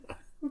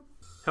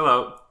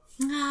Hello.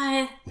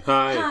 Hi.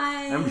 Hi.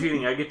 Hi. I'm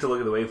cheating. I get to look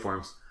at the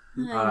waveforms.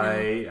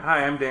 Hi,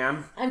 I'm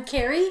Dan. I'm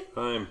Carrie.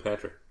 I'm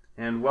Patrick.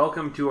 And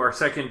welcome to our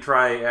second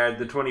try at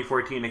the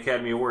 2014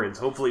 Academy Awards.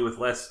 Hopefully with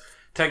less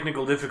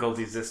technical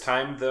difficulties this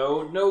time,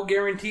 though no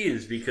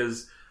guarantees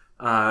because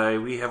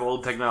we have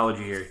old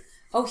technology here.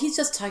 Oh, he's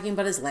just talking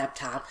about his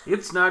laptop.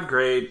 It's not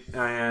great,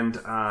 and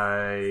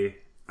I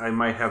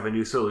might have a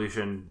new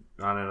solution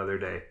on another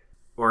day.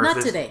 Or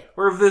Not today.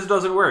 Or if this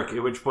doesn't work,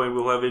 at which point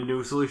we'll have a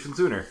new solution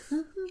sooner.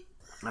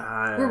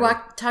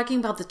 We're talking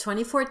about the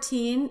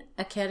 2014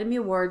 Academy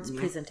Awards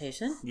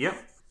presentation. Yep.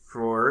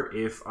 For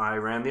If I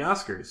Ran the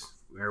Oscars,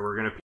 where we're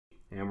going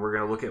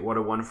to look at what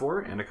it won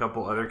for and a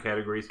couple other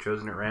categories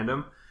chosen at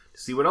random to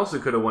see what else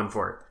it could have won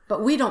for.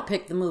 But we don't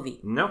pick the movie.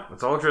 Nope,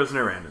 it's all chosen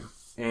at random.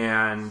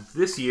 And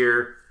this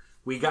year,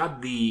 we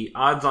got the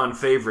odds-on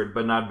favorite,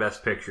 but not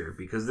Best Picture,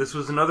 because this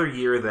was another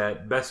year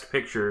that Best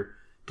Picture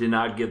did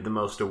not get the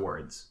most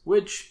awards,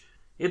 which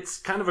it's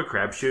kind of a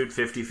crapshoot,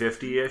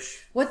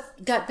 50-50-ish. What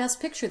got Best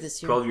Picture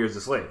this year? 12 Years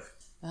a Slave.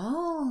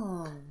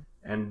 Oh.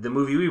 And the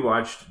movie we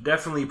watched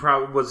definitely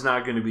was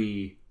not going to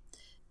be...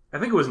 I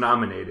think it was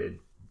nominated.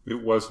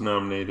 It was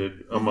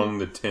nominated among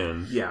the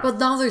 10. Yeah. But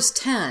now there's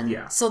 10.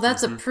 Yeah. So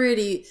that's a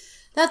pretty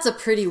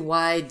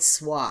wide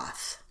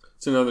swath.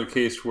 It's another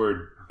case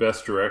where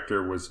Best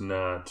Director was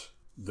not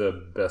the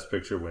Best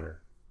Picture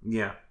winner.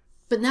 Yeah.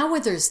 But now where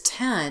there's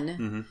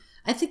 10,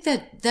 I think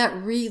that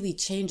really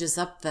changes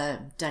up the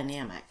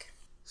dynamic.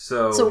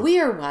 So we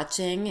are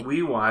watching...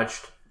 We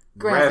watched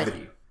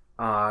Gravity.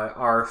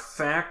 Our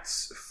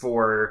facts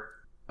for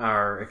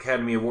our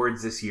Academy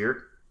Awards this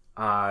year.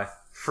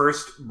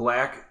 First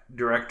black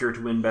director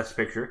to win Best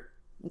Picture.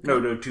 Okay.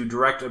 No, to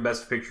direct a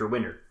Best Picture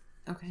winner.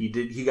 Okay.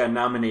 He got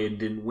nominated,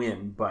 didn't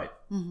win, but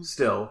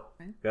still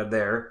got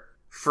there.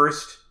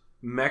 First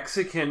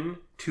Mexican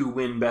to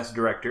win Best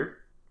Director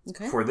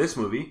for this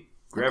movie,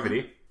 Gravity.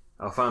 Okay.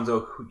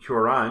 Alfonso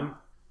Cuarón.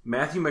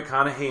 Matthew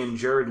McConaughey and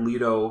Jared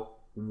Leto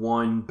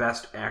won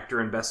Best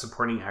Actor and Best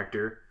Supporting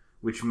Actor,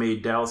 which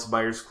made Dallas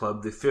Buyers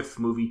Club the fifth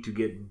movie to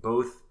get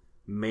both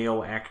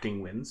male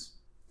acting wins.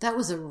 That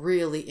was a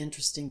really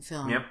interesting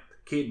film. Yep.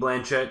 Cate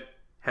Blanchett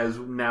has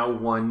now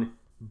won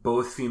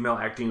both female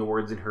acting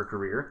awards in her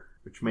career,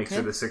 which makes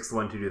her the sixth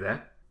one to do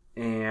that.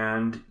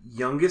 And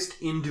youngest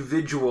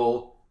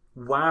individual,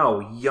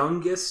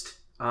 youngest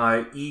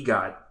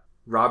EGOT,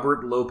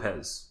 Robert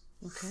Lopez.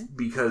 Okay.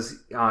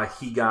 Because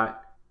he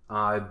got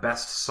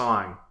Best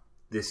Song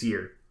this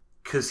year.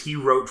 Because he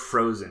wrote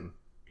Frozen.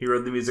 He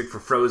wrote the music for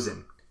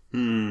Frozen.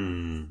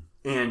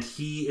 And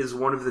he is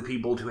one of the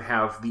people to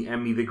have the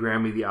Emmy, the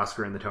Grammy, the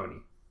Oscar, and the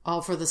Tony.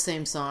 All for the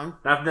same song?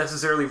 Not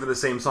necessarily for the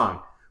same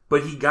song.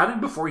 But he got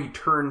it before he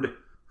turned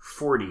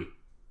 40.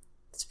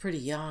 It's pretty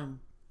young.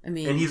 And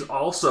he's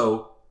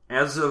also,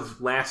 as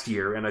of last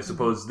year, and I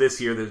suppose this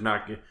year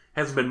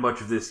hasn't been much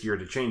of this year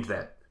to change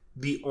that,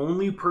 the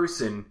only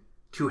person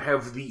to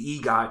have the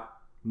EGOT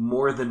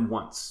more than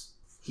once.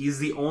 He's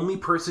the only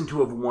person to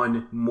have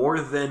won more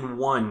than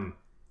one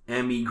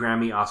Emmy,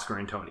 Grammy, Oscar,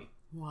 and Tony.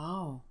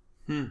 Wow.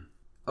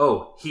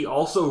 Oh, he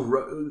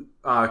also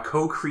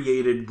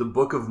co-created the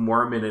Book of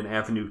Mormon and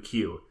Avenue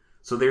Q.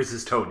 So there's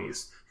his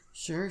Tonys.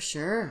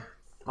 Sure.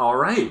 All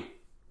right.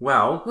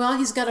 Well,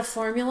 he's got a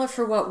formula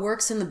for what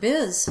works in the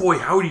biz. Boy,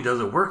 howdy does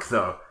it work,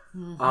 though.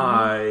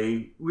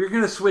 We're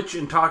going to switch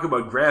and talk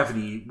about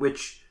Gravity,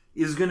 which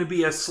is going to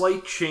be a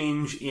slight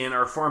change in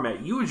our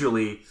format.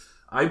 Usually,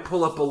 I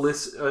pull up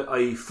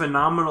a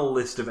phenomenal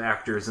list of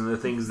actors and the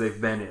things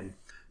they've been in.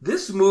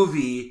 This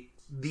movie,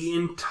 the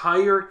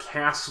entire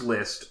cast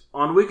list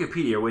on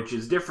Wikipedia, which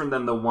is different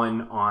than the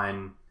one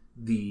on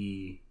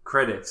the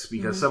credits,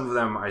 because some of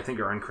them, I think,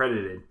 are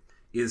uncredited,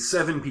 is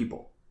 7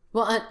 people.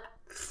 Well,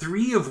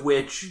 3 of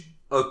which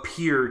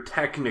appear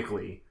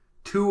technically,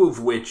 2 of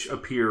which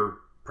appear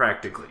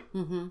practically.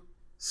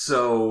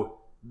 So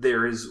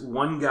there's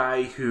one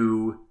guy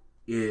who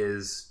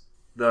is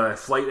the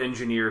flight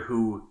engineer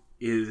who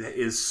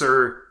is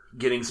Sir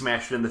getting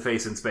smashed in the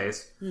face in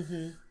space.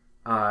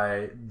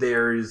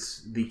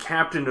 There's the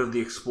captain of the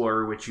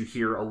Explorer, which you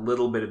hear a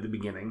little bit at the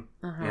beginning,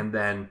 and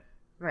then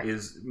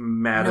is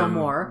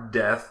Madam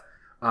Death.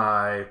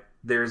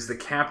 There's the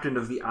captain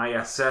of the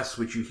ISS,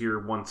 which you hear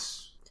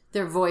once.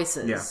 Their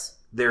voices. Yeah.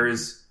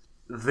 There's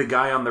the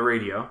guy on the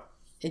radio.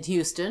 In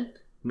Houston?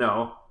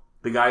 No.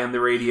 The guy on the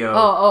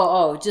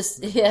radio.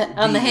 Just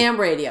on the ham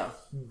radio.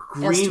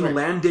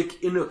 Greenlandic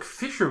Inuk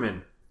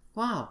fisherman.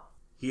 Wow.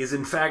 He is,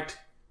 in fact,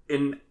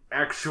 an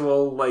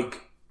actual,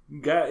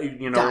 guy,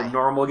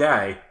 normal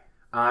guy.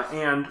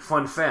 And,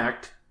 fun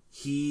fact,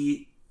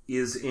 he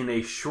is in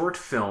a short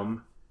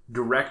film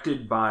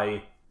directed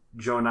by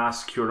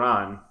Jonas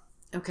Cuarón.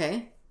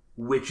 Okay.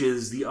 Which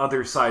is the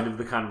other side of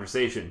the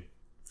conversation.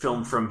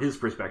 Filmed from his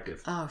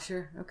perspective. Oh,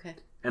 sure. Okay.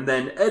 And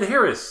then Ed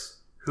Harris,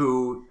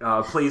 who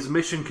plays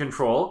Mission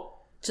Control,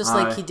 Just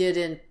like he did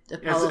in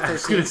Apollo 13. I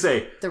was going to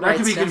say, not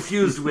to be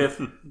confused with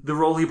the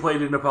role he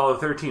played in Apollo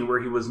 13 where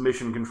he was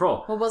mission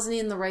control. Well, wasn't he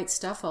in The Right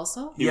Stuff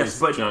also? Yes,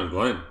 but John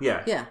Glenn.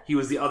 Yeah. He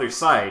was the other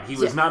side. He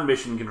was not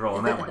mission control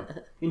in that one.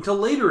 Until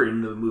later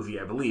in the movie,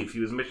 I believe. He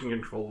was mission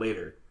control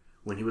later,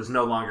 when he was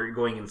no longer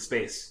going in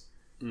space.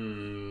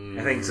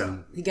 I think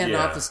so. He got an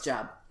office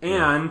job.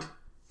 And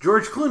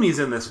George Clooney's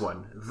in this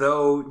one,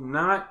 though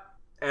not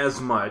as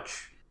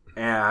much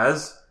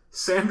as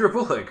Sandra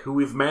Bullock, who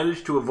we've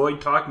managed to avoid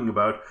talking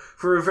about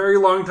for a very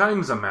long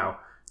time somehow.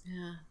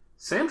 Yeah.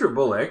 Sandra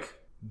Bullock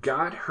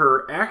got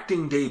her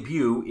acting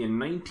debut in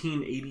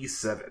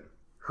 1987.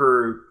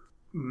 Her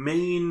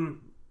main,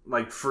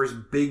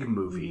 first big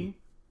movie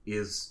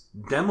is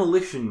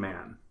Demolition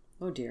Man.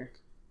 Oh, dear.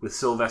 With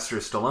Sylvester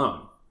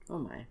Stallone. Oh,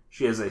 my.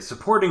 She has a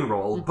supporting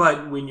role,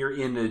 but when you're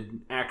in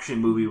an action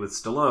movie with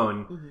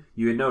Stallone,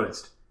 you had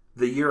noticed.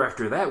 The year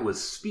after that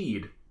was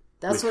Speed.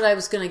 That's what I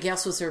was going to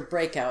guess was her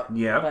breakout.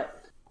 Yeah.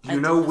 But do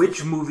you know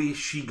which movie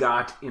she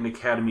got an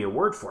Academy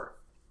Award for?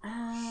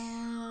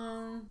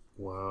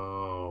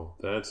 Wow,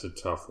 that's a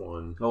tough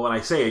one. Well, when I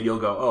say it, you'll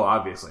go, oh,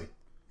 obviously.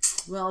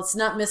 Well, it's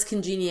not Miss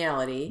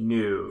Congeniality.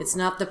 No. It's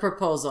not The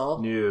Proposal.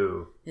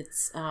 No.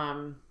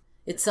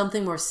 It's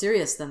something more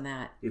serious than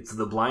that. It's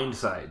The Blind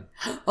Side.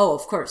 Oh,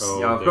 of course. Oh,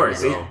 Yeah, of course.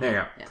 See? go. There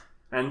you go. Yeah.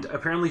 And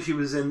apparently she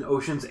was in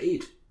Ocean's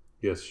 8,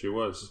 Yes, she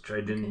was. which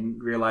I didn't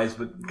realize,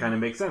 but kind of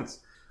makes sense.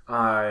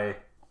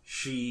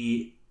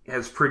 She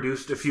has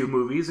produced a few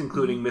movies,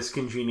 including Miss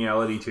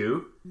Congeniality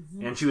 2,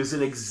 and she was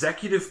an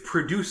executive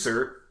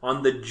producer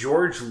on the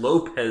George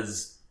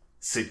Lopez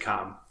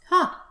sitcom,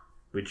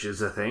 which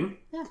is a thing.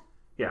 Yeah.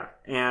 Yeah,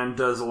 and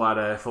does a lot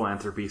of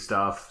philanthropy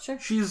stuff. Sure.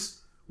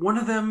 She's one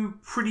of them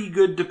pretty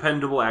good,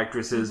 dependable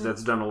actresses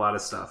that's done a lot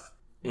of stuff.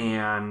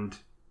 And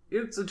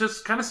it's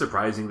just kind of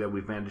surprising that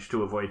we've managed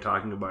to avoid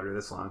talking about her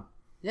this long.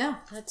 Yeah,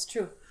 that's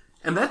true.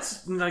 And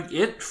that's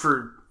it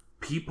for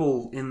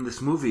people in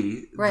this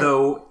movie, Right.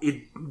 though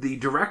the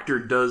director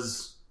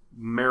does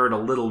merit a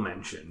little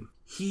mention.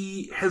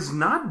 He has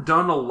not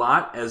done a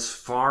lot as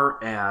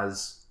far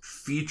as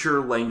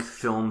feature-length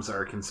films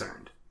are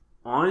concerned.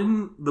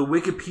 On the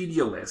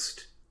Wikipedia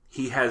list,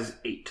 he has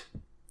 8.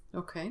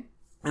 Okay.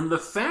 And the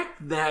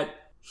fact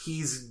that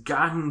he's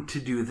gotten to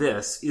do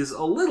this is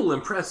a little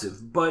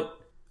impressive, but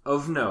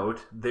of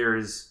note,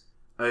 there's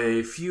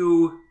a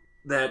few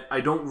that I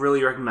don't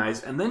really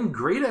recognize, and then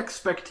Great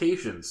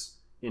Expectations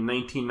in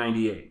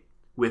 1998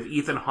 with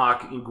Ethan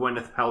Hawke and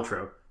Gwyneth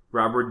Paltrow,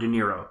 Robert De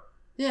Niro.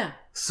 Yeah.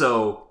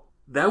 So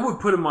that would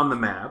put him on the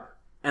map,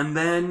 and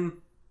then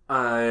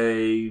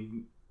a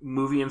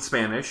movie in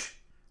Spanish,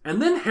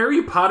 and then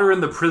Harry Potter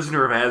and the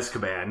Prisoner of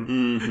Azkaban.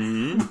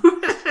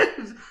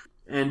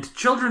 And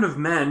Children of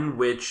Men,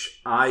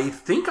 which I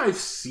think I've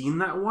seen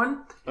that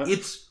one.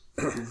 It's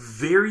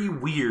very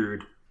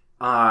weird.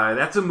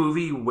 That's a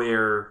movie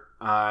where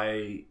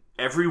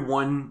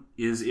everyone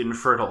is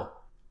infertile,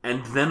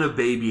 and then a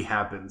baby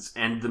happens,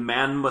 and the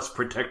man must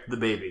protect the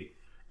baby,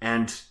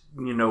 and,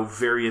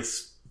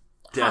 various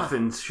death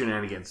and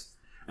shenanigans.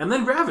 And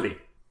then Gravity.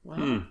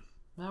 Wow.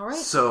 All right.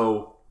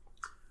 So,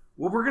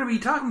 what we're going to be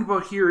talking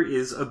about here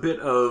is a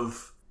bit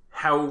of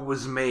how it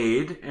was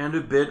made, and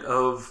a bit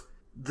of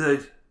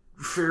the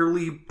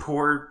fairly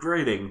poor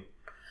writing.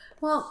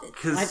 Well,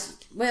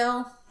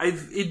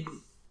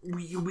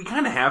 we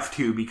kind of have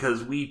to,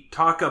 because we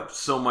talk up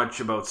so much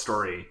about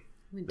story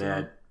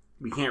that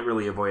we can't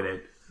really avoid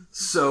it.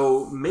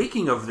 So,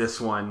 making of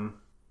this one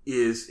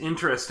is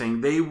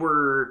interesting.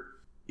 The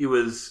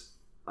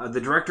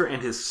director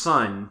and his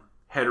son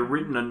had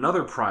written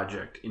another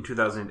project in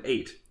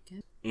 2008,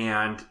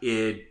 and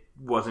it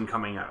wasn't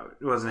coming out.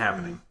 It wasn't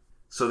happening.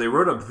 So they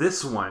wrote up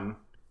this one,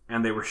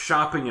 and they were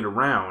shopping it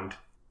around,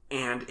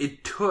 and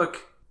it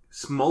took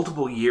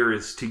multiple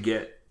years to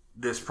get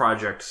this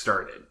project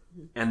started,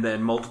 and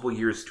then multiple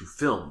years to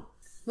film.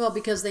 Well,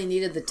 because they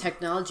needed the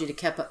technology to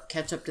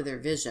catch up to their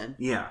vision.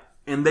 Yeah,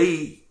 and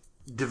they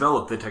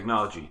developed the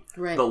technology.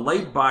 Right. The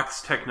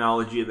Lightbox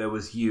technology that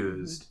was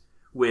used,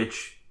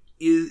 which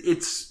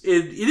is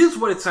it is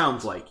what it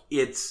sounds like.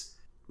 It's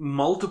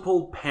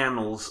multiple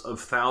panels of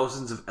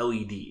thousands of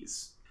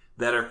LEDs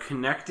that are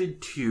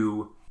connected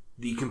to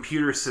the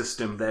computer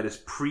system that is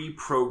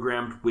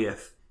pre-programmed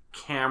with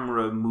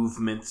camera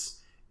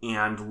movements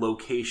and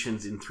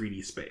locations in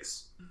 3D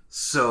space.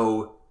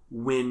 So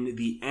when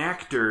the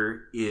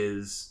actor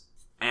is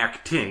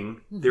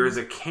acting, there is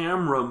a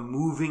camera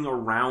moving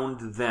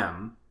around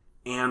them,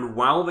 and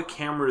while the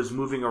camera is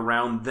moving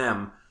around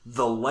them,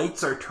 the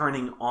lights are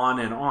turning on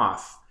and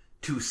off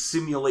to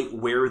simulate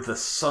where the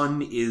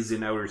sun is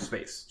in outer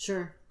space.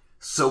 Sure.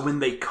 So when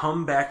they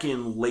come back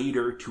in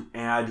later to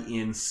add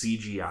in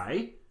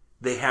CGI,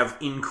 they have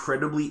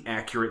incredibly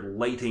accurate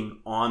lighting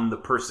on the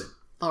person.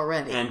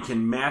 Already. And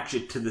can match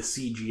it to the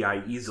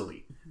CGI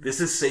easily. This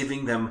is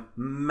saving them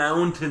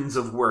mountains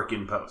of work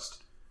in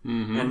post.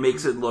 And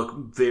makes it look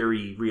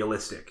very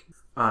realistic.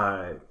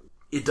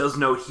 It does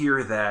note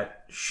here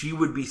that she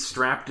would be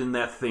strapped in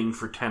that thing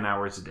for 10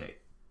 hours a day.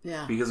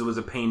 Yeah. Because it was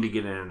a pain to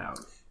get in and out.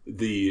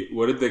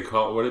 what did they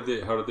call? How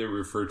did they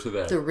refer to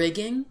that? The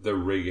rigging. The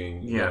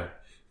rigging. Yeah.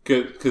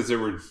 Because there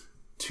were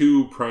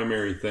two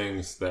primary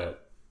things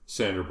that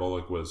Sandra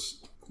Bullock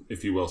was,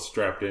 if you will,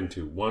 strapped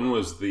into. One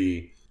was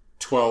the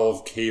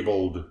 12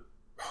 cabled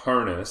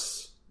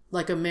harness,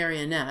 Like a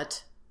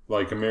marionette.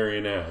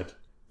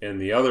 And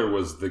the other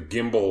was the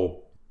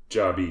gimbal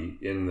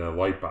jobby in the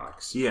light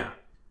box. Yeah.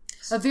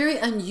 A very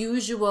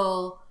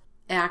unusual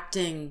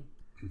acting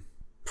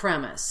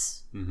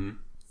premise. Mm-hmm.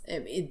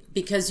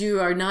 Because you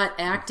are not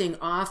acting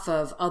off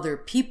of other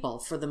people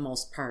for the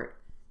most part.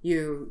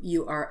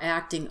 You are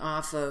acting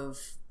off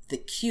of the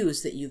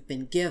cues that you've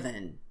been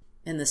given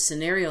and the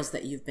scenarios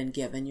that you've been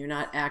given. You're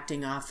not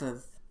acting off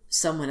of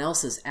someone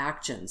else's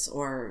actions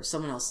or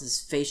someone else's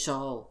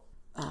facial.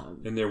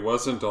 And there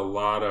wasn't a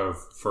lot of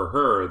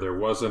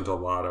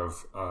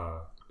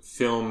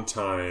film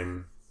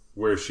time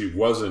where she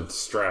wasn't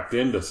strapped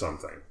into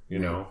something, you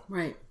know?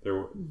 Right.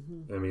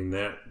 I mean,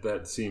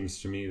 that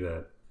seems to me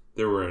that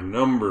there were a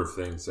number of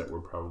things that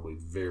were probably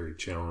very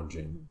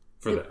challenging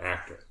for the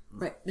actor.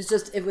 Right.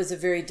 It was a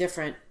very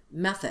different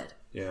method.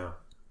 Yeah.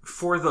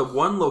 For the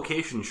one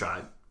location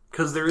shot,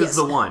 because there is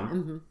the one,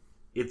 Mm-hmm.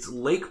 it's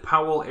Lake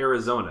Powell,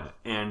 Arizona,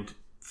 and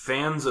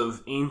fans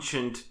of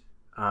ancient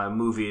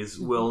movies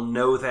will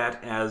know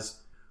that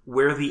as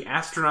where the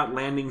astronaut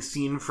landing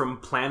scene from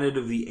Planet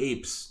of the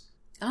Apes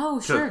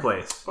took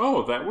place.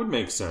 Oh, that would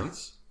make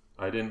sense.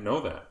 I didn't know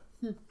that.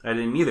 I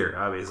didn't either,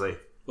 obviously.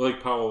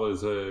 Lake Powell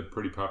is a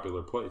pretty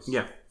popular place.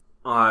 Yeah.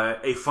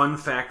 A fun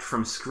fact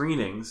from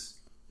screenings,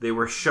 they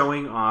were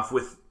showing off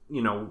with,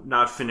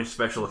 not finished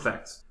special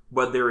effects.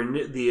 But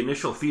the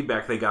initial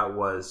feedback they got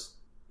was,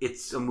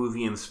 it's a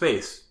movie in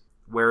space.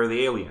 Where are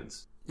the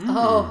aliens?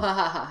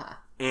 Oh,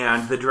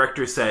 And the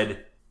director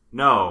said,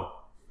 no.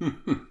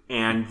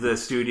 And the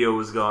studio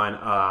was going,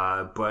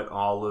 but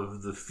all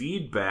of the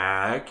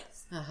feedback.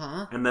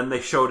 And then they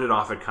showed it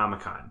off at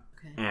Comic-Con.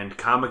 Okay. And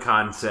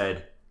Comic-Con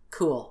said,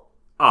 cool.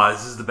 oh,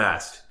 this is the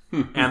best.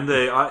 And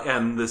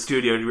the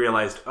studio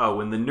realized,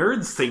 when the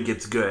nerds think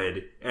it's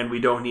good and we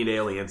don't need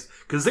aliens,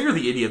 because they're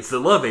the idiots that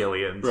love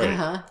aliens.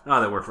 Right.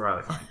 That worked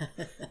probably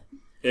fine.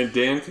 And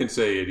Dan can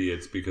say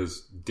idiots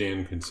because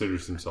Dan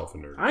considers himself a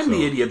nerd. I'm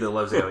the idiot that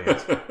loves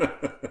aliens.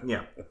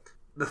 Yeah.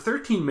 The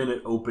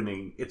 13-minute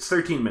opening, it's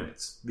 13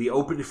 minutes. The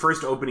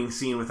first opening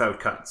scene without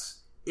cuts.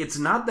 It's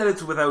not that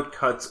it's without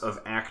cuts of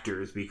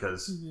actors,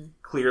 because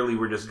clearly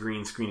we're just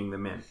green screening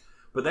them in.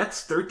 But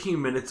that's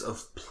 13 minutes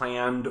of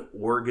planned,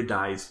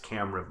 organized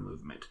camera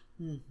movement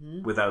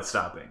without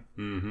stopping.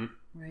 Mm-hmm.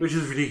 Right. Which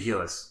is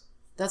ridiculous.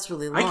 That's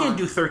really long. I can't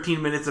do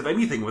 13 minutes of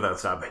anything without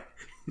stopping.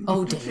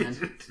 Oh,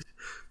 Dan.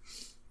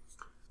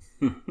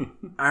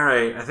 All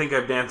right, I think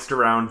I've danced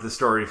around the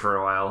story for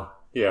a while.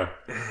 Yeah.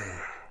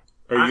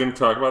 Are you going to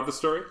talk about the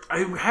story? I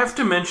have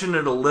to mention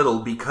it a little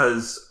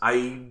because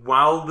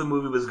while the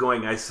movie was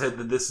going, I said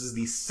that this is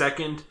the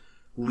second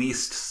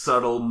least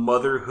subtle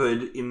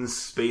motherhood in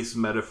space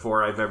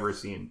metaphor I've ever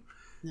seen.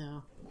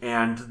 No.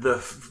 And the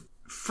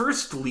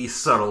first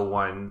least subtle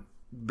one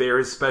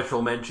bears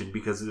special mention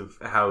because of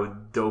how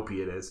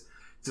dopey it is.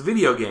 It's a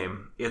video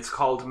game. It's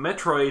called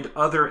Metroid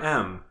Other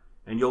M.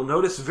 And you'll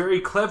notice very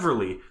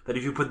cleverly that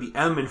if you put the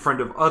M in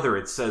front of other,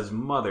 it says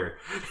mother.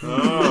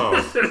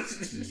 Oh,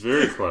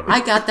 very clever.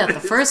 I got that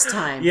the first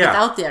time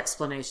without the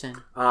explanation.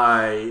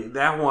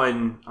 That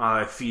one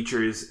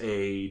features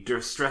a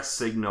distress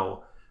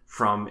signal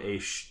from a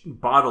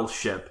bottle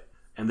ship,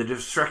 and the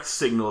distress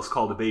signal is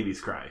called a baby's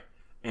cry.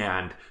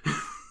 And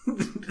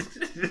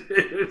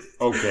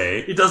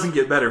okay, it doesn't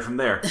get better from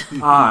there.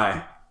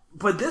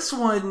 But this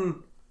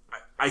one,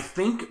 I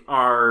think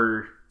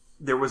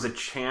there was a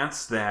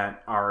chance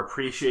that our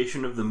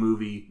appreciation of the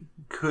movie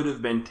could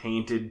have been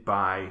tainted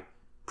by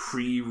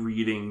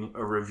pre-reading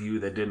a review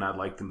that did not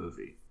like the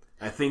movie.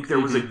 I think there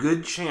was a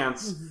good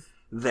chance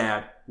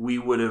that we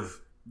would have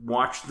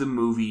watched the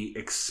movie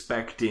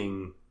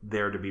expecting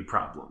there to be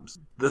problems.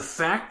 The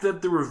fact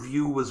that the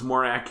review was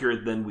more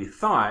accurate than we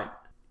thought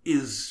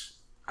is,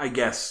 I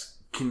guess,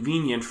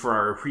 convenient for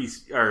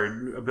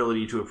our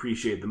ability to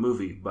appreciate the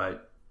movie,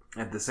 but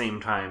at the same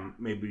time,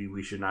 maybe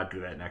we should not do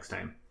that next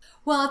time.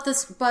 Well,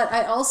 but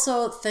I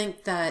also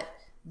think that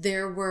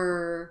there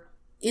were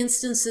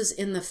instances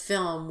in the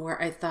film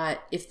where I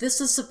thought, if this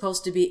is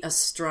supposed to be a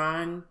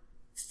strong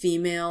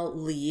female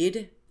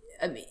lead,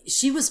 I mean,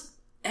 she was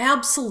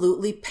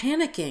absolutely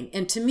panicking.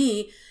 And to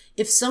me,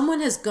 if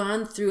someone has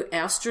gone through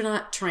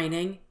astronaut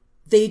training,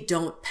 they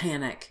don't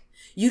panic.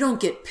 You don't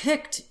get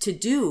picked to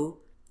do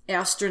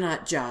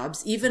astronaut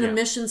jobs, even a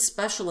mission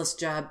specialist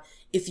job,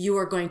 if you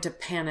are going to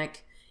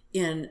panic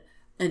in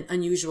an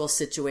unusual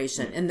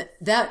situation. And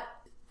that,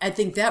 I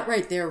think that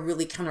right there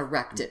really kind of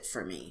wrecked it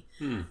for me.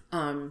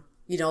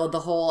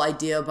 The whole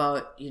idea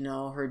about,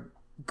 her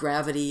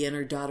gravity and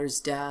her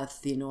daughter's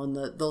death, and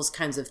those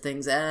kinds of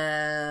things,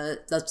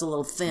 that's a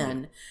little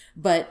thin.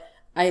 But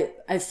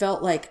I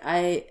felt like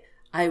I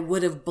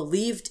would have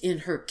believed in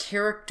her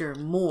character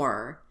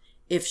more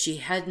if she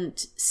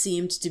hadn't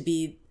seemed to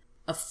be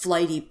a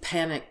flighty,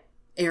 panic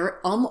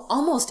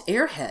almost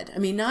airhead. I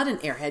mean, not an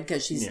airhead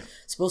because she's Yeah.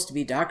 supposed to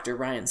be Dr.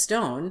 Ryan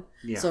Stone.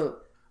 Yeah. So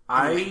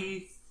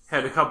I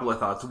had a couple of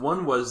thoughts.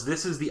 One was,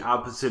 this is the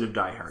opposite of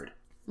Die Hard.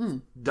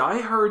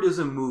 Die Hard is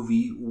a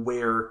movie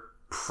where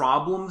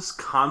problems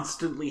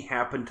constantly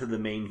happen to the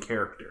main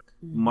character,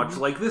 much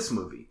like this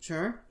movie.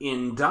 sure.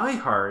 In Die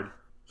Hard,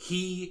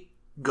 he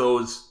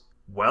goes,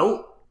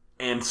 well,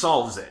 and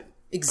solves it.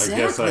 Exactly. I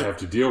guess I have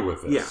to deal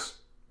with this.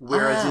 Yeah.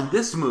 Whereas Ah. in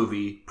this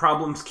movie,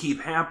 problems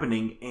keep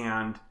happening,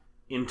 and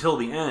until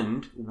the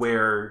end,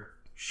 where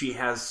she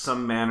has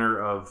some manner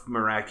of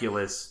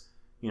miraculous,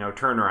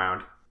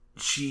 turnaround,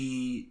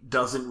 she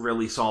doesn't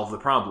really solve the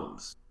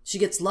problems. She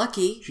gets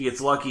lucky. She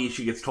gets lucky,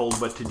 she gets told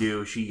what to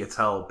do, she gets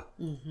help.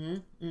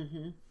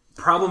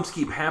 Problems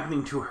keep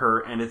happening to her,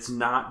 and it's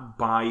not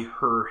by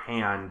her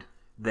hand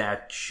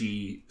that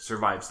she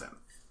survives them.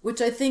 Which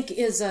I think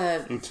is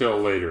a... Until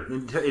later.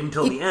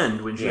 Until the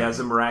end, when she has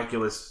a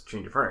miraculous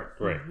change of heart.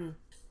 Right.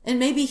 And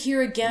maybe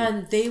here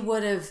again, they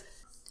would have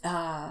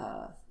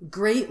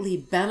greatly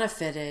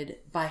benefited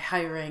by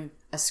hiring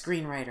a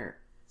screenwriter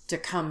to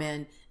come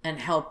in and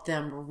help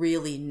them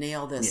really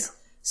nail this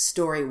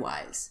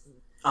story-wise.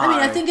 I mean,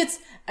 I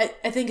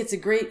think it's a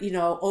great,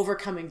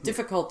 overcoming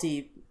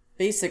difficulty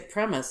basic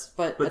premise,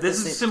 but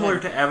this is similar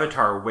to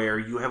Avatar, where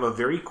you have a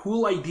very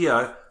cool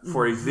idea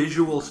for a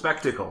visual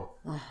spectacle.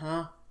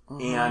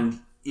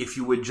 And if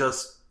you would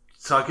just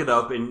suck it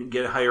up and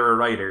hire a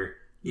writer,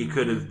 it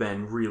could have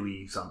been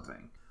really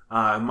something.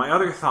 My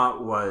other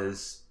thought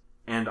was,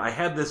 and I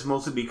had this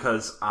mostly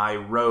because I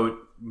wrote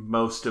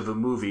most of a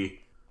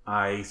movie.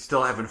 I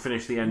still haven't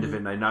finished the end of it,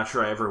 and I'm not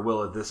sure I ever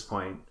will at this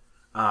point.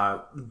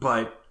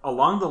 But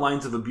along the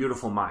lines of A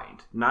Beautiful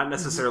Mind, not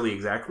necessarily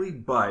exactly,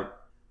 but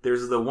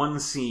there's the one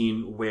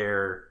scene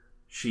where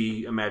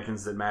she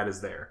imagines that Matt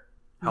is there,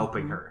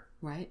 helping her.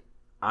 Right.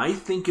 I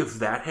think if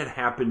that had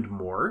happened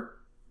more,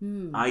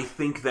 I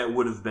think that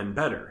would have been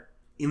better.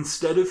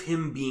 Instead of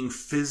him being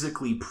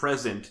physically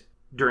present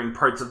during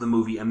parts of the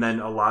movie and then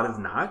a lot of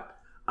not,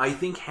 I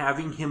think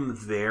having him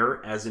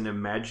there as an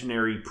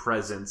imaginary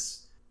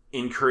presence,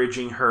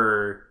 encouraging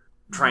her,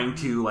 trying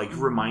to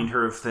remind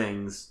her of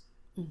things,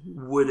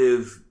 would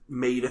have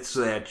made it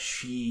so that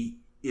she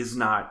is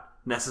not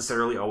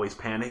necessarily always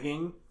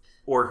panicking,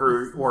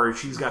 or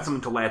she's got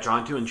something to latch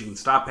onto and she can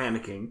stop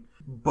panicking,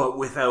 but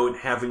without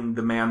having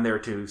the man there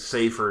to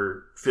save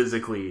her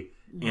physically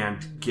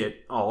and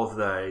get all of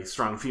the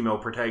strong female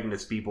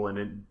protagonist people in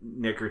a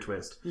nick or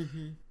twist.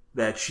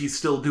 That she's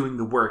still doing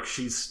the work.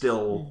 She's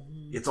still,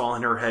 it's all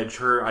in her head,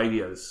 her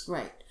ideas.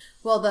 Right.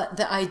 Well,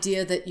 the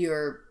idea that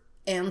your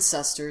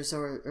ancestors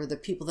or the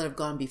people that have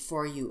gone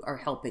before you are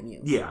helping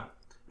you. Yeah.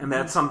 And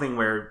that's something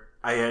where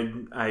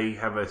I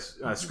have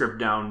a script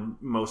down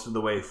most of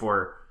the way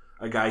for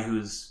a guy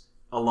who's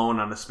alone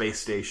on a space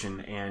station,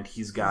 and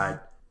he's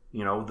got,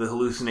 the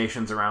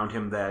hallucinations around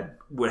him that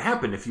would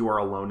happen if you are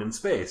alone in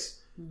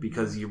space,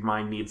 because your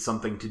mind needs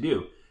something to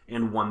do,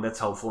 and one that's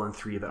helpful and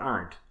three that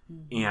aren't.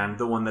 And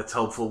the one that's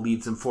helpful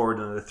leads him forward,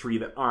 and the three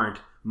that aren't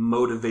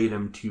motivate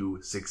him to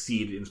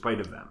succeed in spite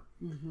of them.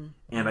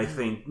 And I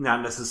think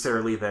not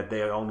necessarily that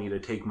they all need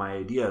to take my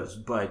ideas,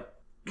 but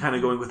kind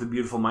of going with the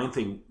Beautiful Mind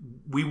thing,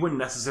 we wouldn't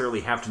necessarily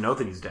have to know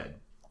that he's dead.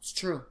 It's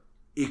true.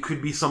 It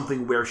could be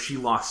something where she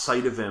lost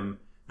sight of him,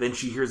 then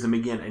she hears him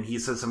again, and he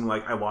says something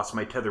like, I lost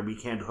my tether, we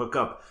can't hook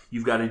up,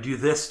 you've got to do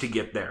this to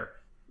get there.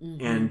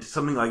 And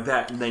something like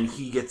that, and then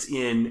he gets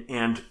in,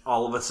 and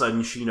all of a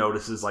sudden she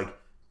notices,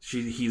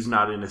 he's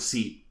not in a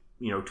seat,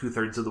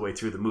 2/3 of the way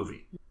through the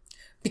movie.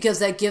 Because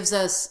that gives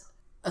us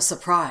a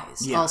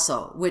surprise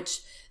also,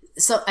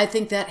 so I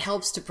think that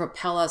helps to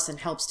propel us and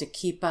helps to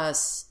keep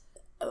us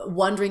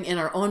wondering in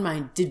our own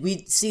mind, did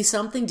we see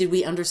something? Did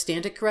we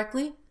understand it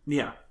correctly?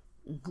 Yeah.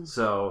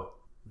 So,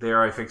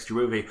 there I fixed your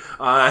movie.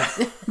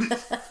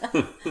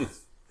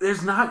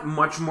 There's not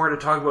much more to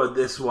talk about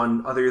this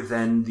one other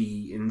than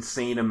the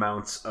insane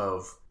amounts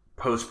of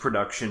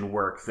post-production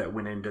work that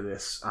went into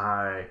this.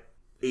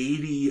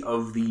 80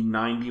 of the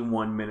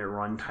 91-minute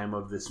runtime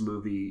of this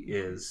movie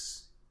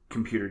is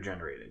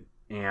computer-generated.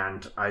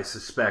 And I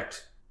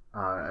suspect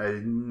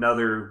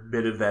another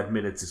bit of that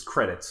minutes is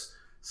credits.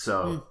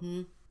 So,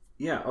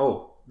 yeah.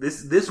 Oh,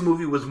 this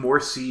movie was more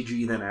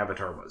CG than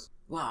Avatar was.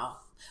 Wow.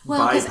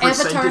 Well, because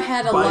Avatar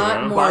had a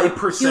lot more by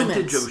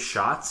percentage humans. of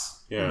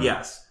shots. Yeah.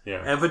 Yes.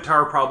 Yeah.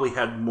 Avatar probably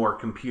had more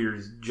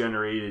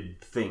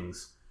computer-generated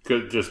things.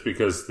 Just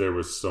because there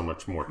was so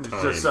much more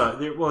time. There's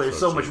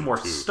so much more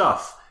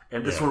stuff,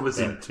 and this one was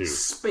in too.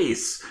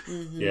 space.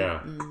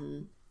 Yeah.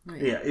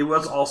 Right. Yeah, it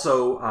was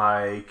also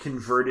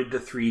converted to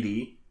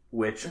 3D,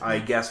 which I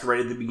guessed right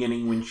at the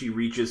beginning when she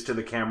reaches to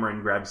the camera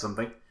and grabs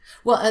something.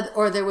 Well,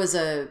 or there was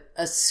a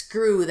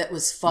screw that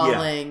was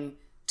falling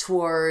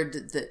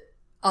toward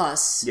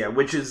us. Yeah,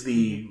 which is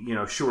the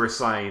sure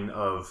sign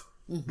of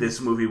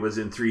this movie was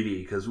in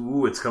 3D, because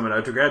it's coming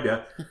out to grab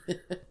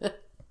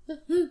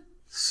you.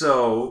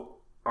 So,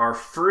 our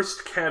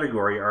first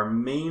category, our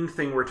main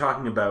thing we're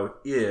talking about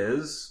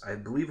is, I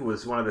believe it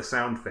was one of the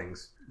sound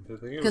things. I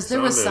think it 'Cause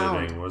there was sound.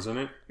 editing, wasn't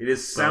it? It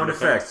is sound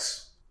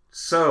effects.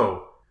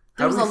 So,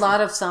 There was a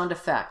lot of sound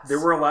effects. There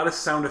were a lot of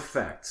sound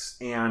effects,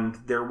 and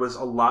there was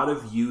a lot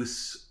of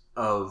use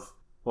of,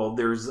 well,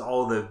 there's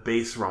all the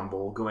bass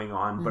rumble going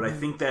on, but I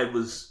think that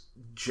was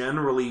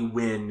generally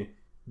when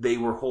they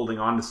were holding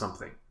on to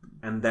something,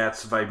 and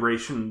that's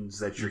vibrations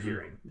that you're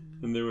hearing.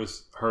 And there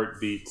was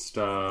heartbeat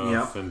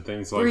stuff and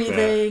things like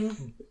Breathing.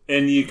 that.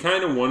 And you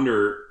kind of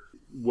wonder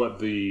what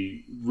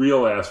the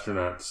real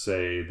astronauts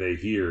say they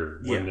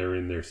hear when they're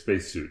in their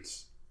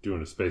spacesuits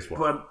doing a spacewalk.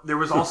 But there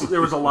was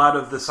a lot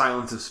of the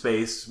silence of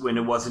space when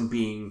it wasn't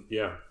being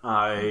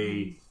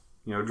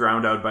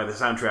drowned out by the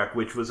soundtrack,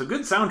 which was a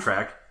good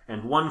soundtrack,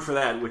 and one for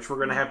that, which we're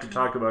going to have to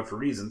talk about for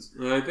reasons.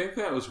 And I think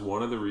that was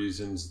one of the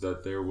reasons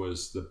that there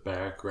was the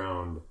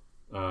background,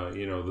 the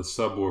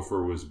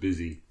subwoofer was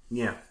busy.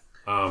 Yeah.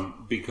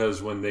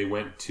 Because when they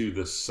went to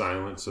the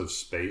silence of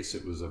space,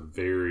 it was a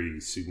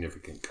very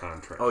significant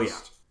contrast. Oh, yeah.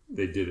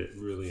 They did it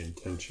really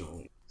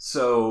intentionally.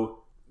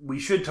 So, we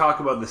should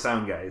talk about the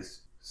sound guys.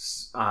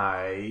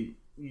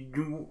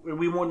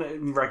 We won't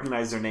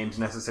recognize their names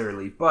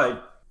necessarily,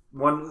 but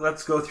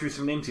let's go through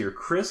some names here.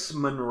 Chris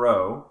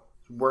Monroe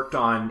worked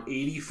on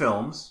 80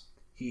 films.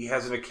 He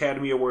has an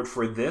Academy Award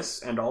for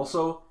this and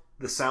also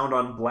the sound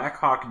on Black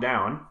Hawk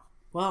Down.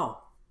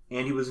 Wow.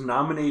 And he was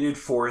nominated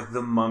for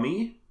The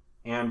Mummy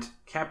and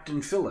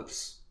Captain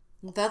Phillips.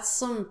 That's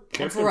some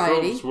Captain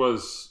variety.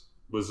 Phillips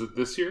was it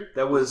this year?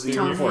 That was the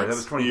year before. That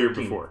was The 2013. year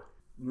before.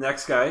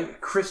 Next guy,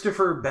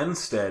 Christopher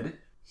Benstead.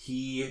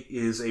 He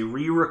is a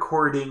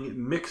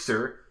re-recording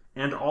mixer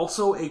and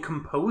also a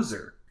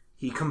composer.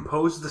 He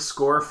composed the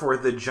score for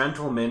The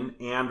Gentleman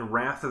and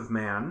Wrath of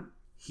Man.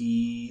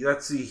 He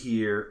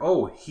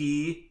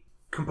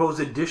composed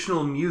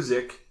additional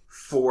music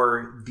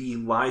for the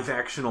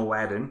live-action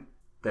Aladdin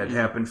that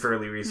happened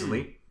fairly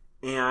recently,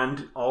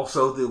 and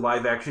also the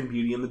live-action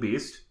Beauty and the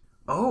Beast.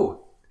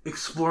 Oh,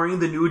 exploring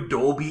the new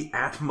Dolby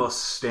Atmos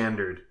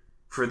standard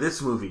for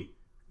this movie.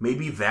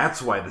 Maybe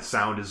that's why the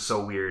sound is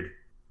so weird.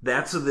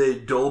 That's the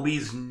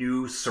Dolby's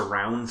new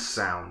surround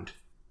sound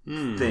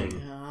thing.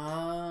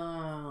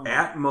 Oh.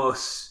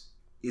 Atmos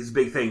is a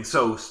big thing.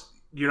 So,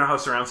 do you know how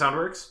surround sound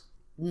works?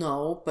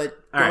 No,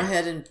 but All go right.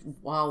 ahead and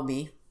wow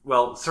me.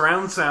 Well,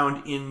 surround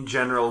sound in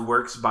general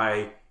works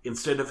by,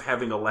 instead of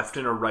having a left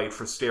and a right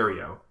for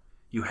stereo,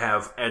 you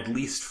have at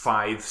least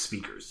 5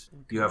 speakers.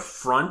 Okay. You have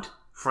front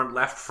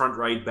left, front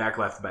right, back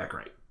left, back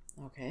right.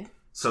 Okay.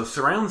 So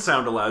surround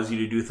sound allows you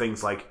to do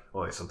things like,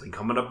 there's something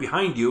coming up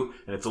behind you,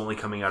 and it's only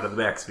coming out of the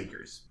back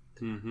speakers.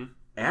 Mm-hmm.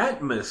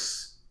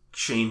 Atmos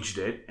changed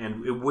it,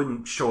 and it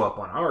wouldn't show up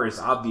on ours,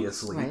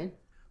 obviously,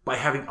 by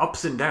having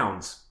ups and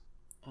downs.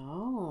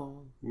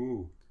 Oh.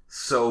 Ooh.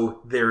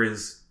 So there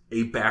is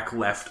a back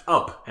left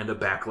up and a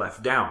back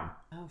left down.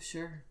 Oh,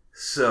 sure.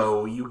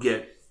 So you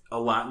get a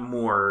lot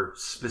more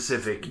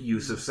specific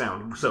use of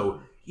sound.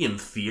 So in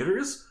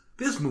theaters,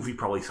 this movie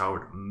probably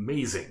sounded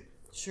amazing.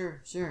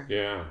 Sure.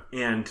 Yeah.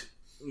 And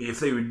if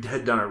they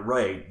had done it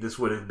right, this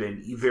would have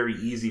been very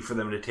easy for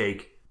them to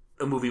take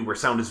a movie where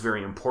sound is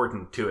very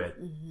important to it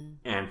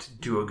and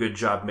do a good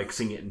job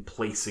mixing it and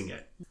placing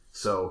it.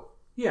 So,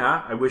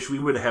 yeah, I wish we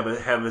would have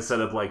a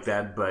setup like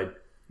that,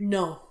 but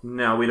no,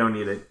 we don't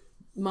need it.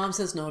 Mom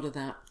says no to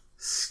that.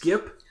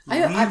 Skip.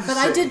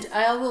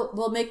 I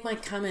will make my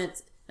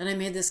comment, and I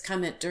made this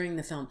comment during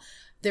the film.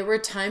 There were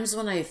times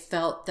when I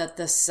felt that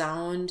the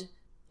sound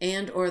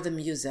and or the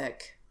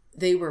music,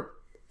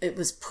 it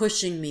was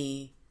pushing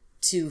me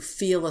to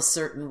feel a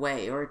certain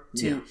way, or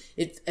to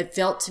it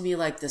felt to me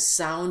like the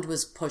sound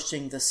was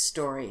pushing the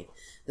story.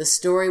 The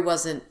story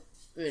wasn't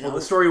the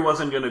story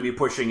wasn't going to be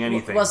pushing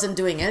anything. Wasn't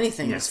doing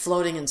anything. It was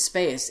floating in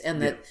space,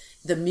 and that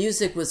the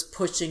music was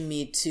pushing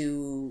me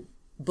to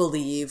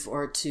believe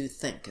or to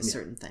think a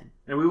certain thing.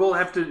 And we will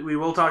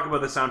talk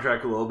about the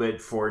soundtrack a little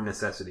bit for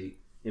necessity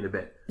in a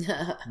bit.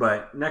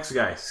 But next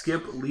guy,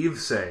 Skip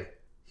Livesey.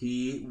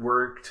 He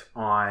worked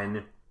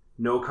on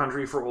No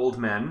Country for Old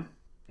Men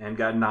and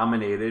got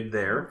nominated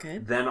there. Okay.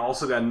 Then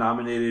also got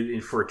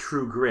nominated for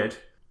True Grit.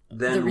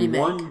 Then the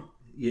remake. Won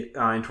in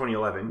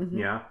 2011.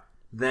 Yeah.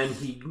 Then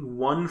he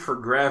won for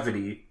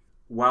Gravity,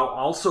 while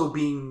also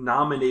being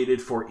nominated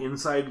for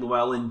Inside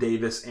Llewellyn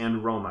Davis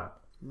and Roma.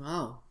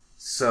 Wow.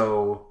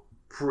 So,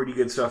 pretty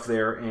good stuff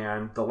there.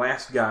 And the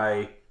last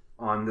guy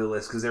on the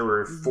list, because there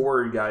were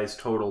 4 guys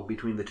total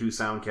between the 2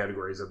 sound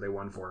categories that they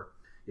won for,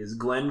 is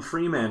Glenn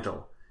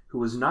Fremantle, who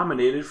was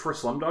nominated for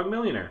Slumdog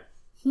Millionaire.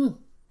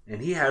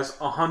 And he has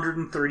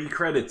 130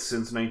 credits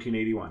since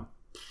 1981.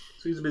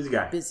 So he's a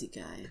busy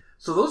guy.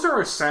 So those are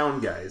our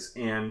sound guys,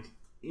 and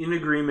in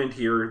agreement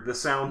here, the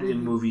sound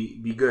in movie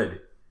be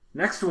good.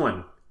 Next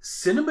one,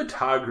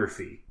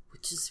 cinematography.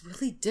 Which is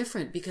really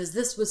different, because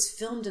this was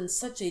filmed in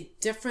such a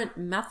different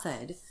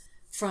method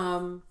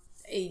from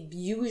a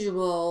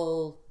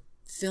usual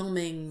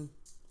filming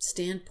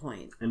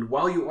standpoint. And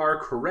while you are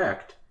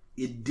correct,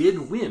 it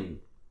did win.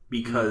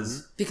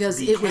 Because it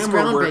was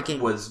groundbreaking.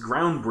 Was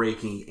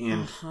groundbreaking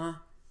and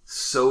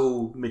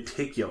so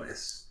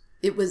meticulous.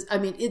 It was. I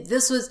mean,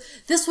 this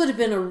would have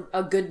been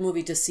a good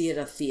movie to see at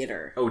a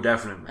theater. Oh,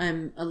 definitely.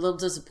 I'm a little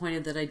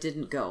disappointed that I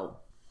didn't go.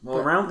 Well,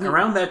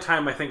 around that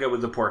time, I think I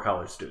was a poor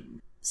college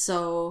student.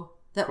 So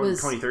that was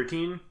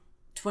 2013.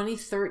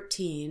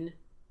 2013.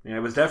 Yeah, I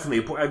was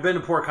definitely. I've been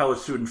a poor college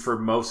student for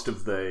most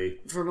of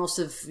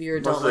your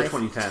adult life.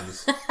 Most of the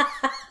 2010s.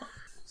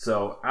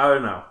 So I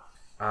don't know.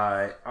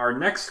 Our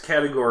next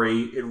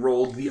category, it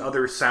rolled the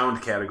other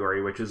sound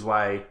category, which is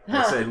why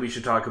I said we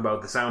should talk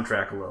about the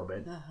soundtrack a little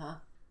bit. Uh-huh.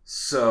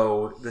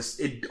 So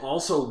it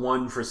also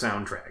won for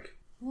soundtrack.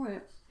 All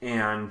right.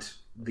 And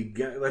the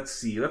guy,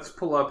 let's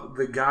pull up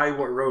the guy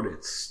what wrote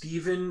it,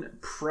 Stephen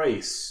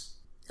Price.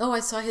 Oh, I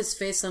saw his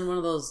face on one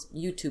of those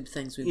YouTube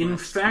things we In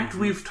watched. fact,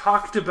 we've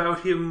talked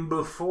about him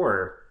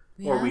before,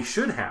 or Yeah? we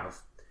should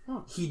have.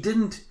 Oh. He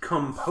didn't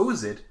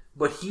compose it,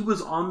 but he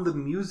was on the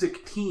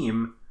music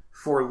team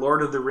for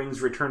Lord of the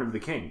Rings: Return of the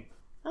King.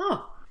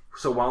 Oh.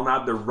 So while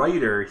not the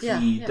writer, he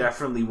Yeah.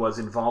 definitely was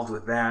involved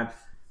with that.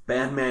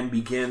 Batman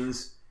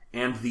Begins,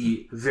 and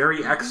the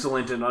very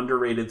excellent and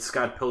underrated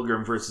Scott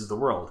Pilgrim vs. the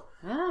World,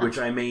 which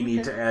I may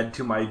need to add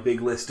to my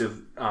big list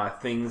of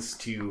things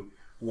to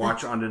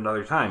watch on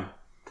another time.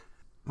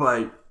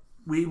 But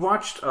we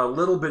watched a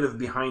little bit of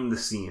behind the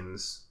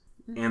scenes,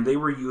 and they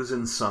were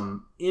using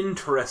some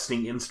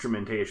interesting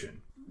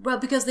instrumentation. Well,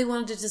 because they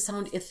wanted it to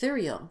sound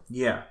ethereal.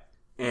 Yeah.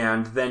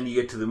 And then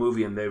you get to the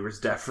movie, and there was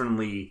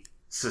definitely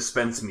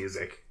suspense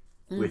music,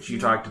 which you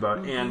talked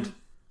about. And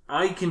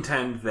I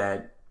contend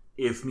that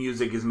if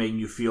music is making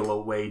you feel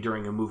a way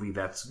during a movie,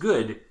 that's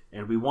good,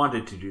 and we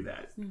wanted to do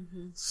that.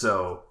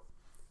 So...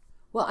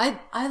 Well,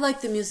 I like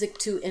the music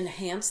to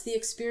enhance the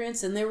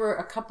experience, and there were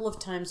a couple of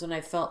times when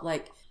I felt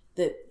like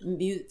that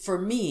for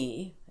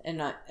me,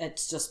 and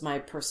it's just my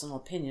personal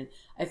opinion,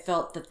 I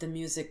felt that the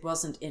music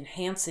wasn't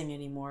enhancing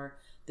anymore.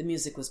 The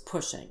music was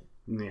pushing.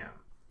 Yeah.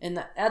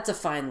 And that's a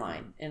fine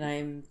line, and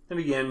I'm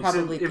again,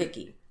 probably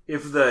picky.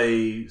 If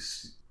the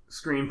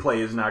screenplay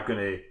is not going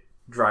to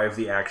drive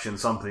the action,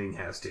 something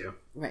has to.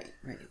 Right.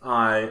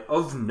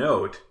 Of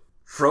note,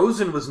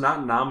 Frozen was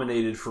not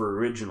nominated for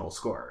original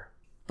score.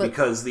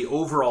 Because the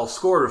overall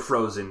score of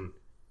Frozen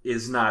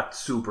is not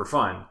super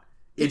fun.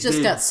 It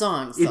just got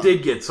songs, though. It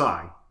did get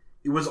song.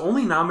 It was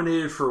only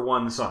nominated for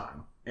one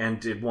song,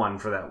 and it won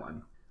for that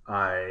one.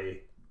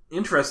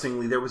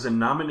 Interestingly, there was a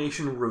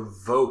nomination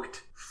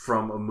revoked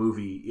from a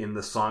movie in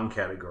the song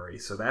category,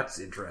 so that's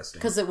interesting.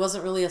 Because it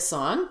wasn't really a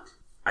song?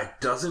 It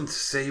doesn't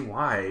say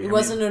why. It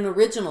wasn't an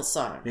original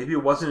song. Maybe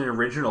it wasn't an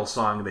original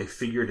song. They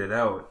figured it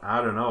out.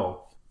 I don't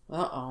know.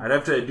 Uh-oh. I'd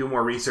have to do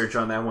more research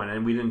on that one,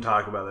 and we didn't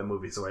talk about that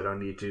movie, so I don't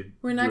need to.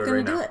 We're not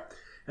going to do it.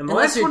 And the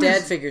Unless last your one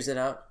dad figures it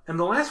out. And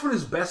the last one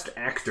is Best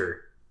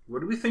Actor.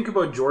 What do we think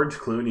about George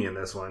Clooney in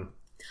this one?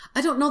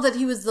 I don't know that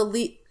he was the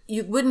lead.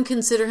 You wouldn't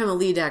consider him a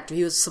lead actor.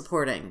 He was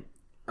supporting.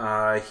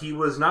 He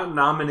was not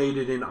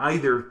nominated in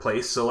either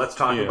place, so let's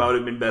talk about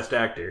him in Best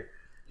Actor.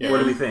 Yeah.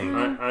 What do we think?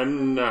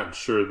 I'm not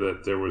sure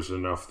that there was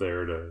enough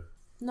there to...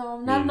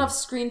 No, not enough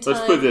screen time.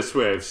 Let's put it this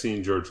way. I've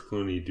seen George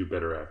Clooney do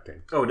better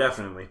acting. Oh,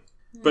 definitely.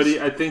 But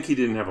I think he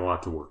didn't have a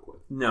lot to work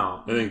with.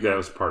 No. I think that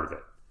was part of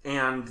it.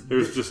 And there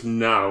was just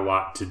not a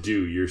lot to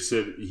do.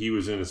 He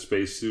was in a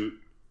spacesuit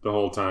the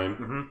whole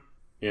time,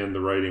 and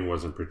the writing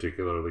wasn't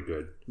particularly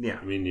good. Yeah.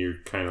 I mean, you're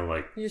kind of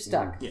like... You're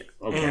stuck. Yeah.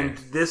 Okay. And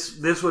this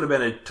would have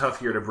been a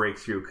tough year to break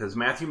through, because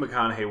Matthew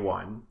McConaughey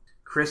won.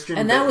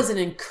 And that was an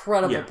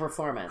incredible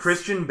performance.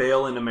 Christian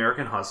Bale in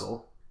American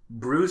Hustle.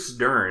 Bruce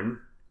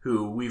Dern,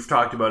 who we've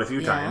talked about a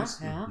few times,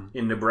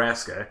 in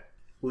Nebraska.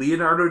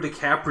 Leonardo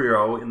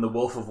DiCaprio in The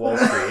Wolf of Wall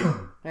Street.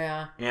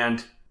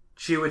 And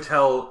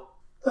Chiwetel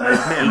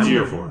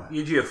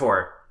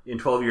Ejiofor in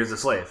 12 Years a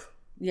Slave.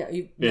 Yeah,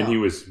 and he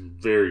was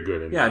very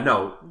good in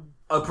that.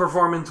 A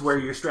performance where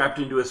you're strapped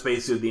into a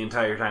spacesuit the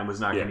entire time was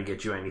not going to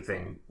get you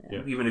anything,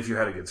 even if you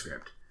had a good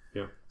script.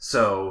 Yeah.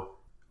 So,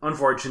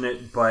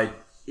 unfortunate, but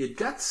it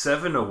got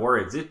 7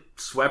 awards. It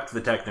swept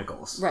the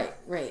technicals. Right.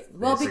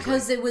 Well,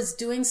 because it was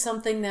doing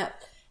something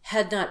that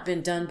had not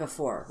been done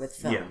before with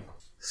film. Yeah.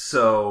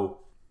 So,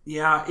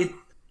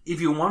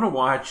 if you want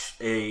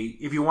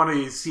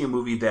to see a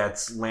movie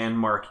that's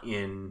landmark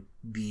in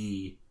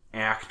the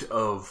act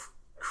of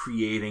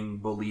creating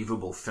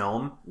believable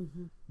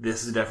film,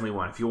 this is definitely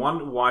one. If you want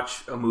to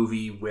watch a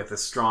movie with a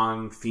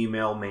strong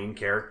female main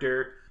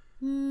character,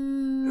 you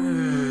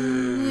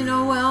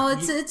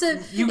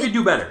could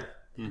do better.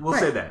 We'll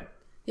say that.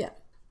 Yeah.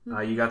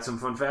 You got some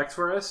fun facts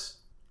for us?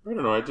 I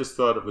don't know. I just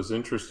thought it was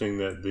interesting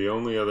that the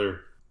only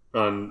other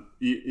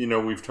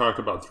we've talked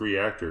about 3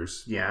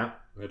 actors. Yeah.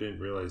 I didn't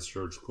realize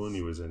George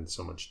Clooney was in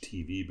so much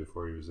TV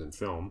before he was in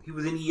film. He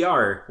was in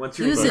ER. Once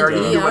you're in ER,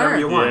 you can do whatever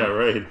you want. Yeah,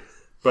 right.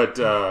 But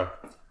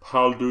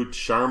Paldut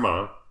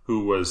Sharma,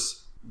 who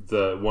was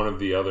one of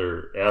the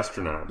other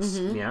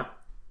astronauts. Yeah.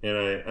 And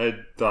I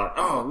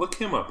thought, look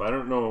him up. I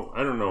don't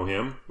know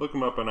him. Look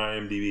him up on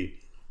IMDb.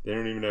 They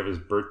don't even have his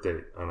birth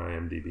date on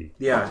IMDb.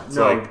 Yeah,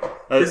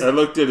 I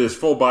looked at his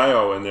full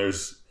bio, and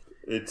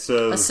it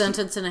says a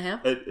sentence and a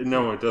half.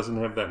 No, it doesn't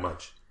have that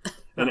much.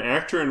 An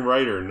actor and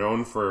writer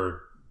known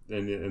for,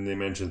 and they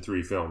mentioned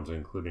 3 films,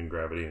 including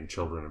Gravity and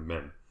Children of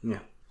Men. Yeah,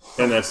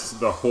 and that's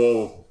the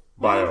whole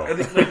bio. I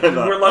think,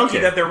 we're lucky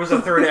that there was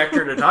a third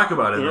actor to talk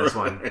about in this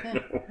one.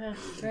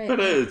 Right. But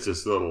it's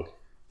just little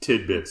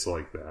tidbits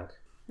like that.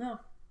 No.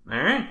 All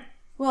right.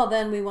 Well,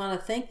 then we want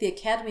to thank the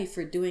Academy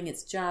for doing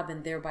its job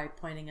and thereby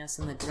pointing us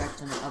in the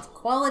direction of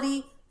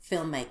quality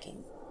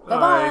filmmaking.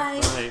 Bye-bye.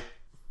 Bye.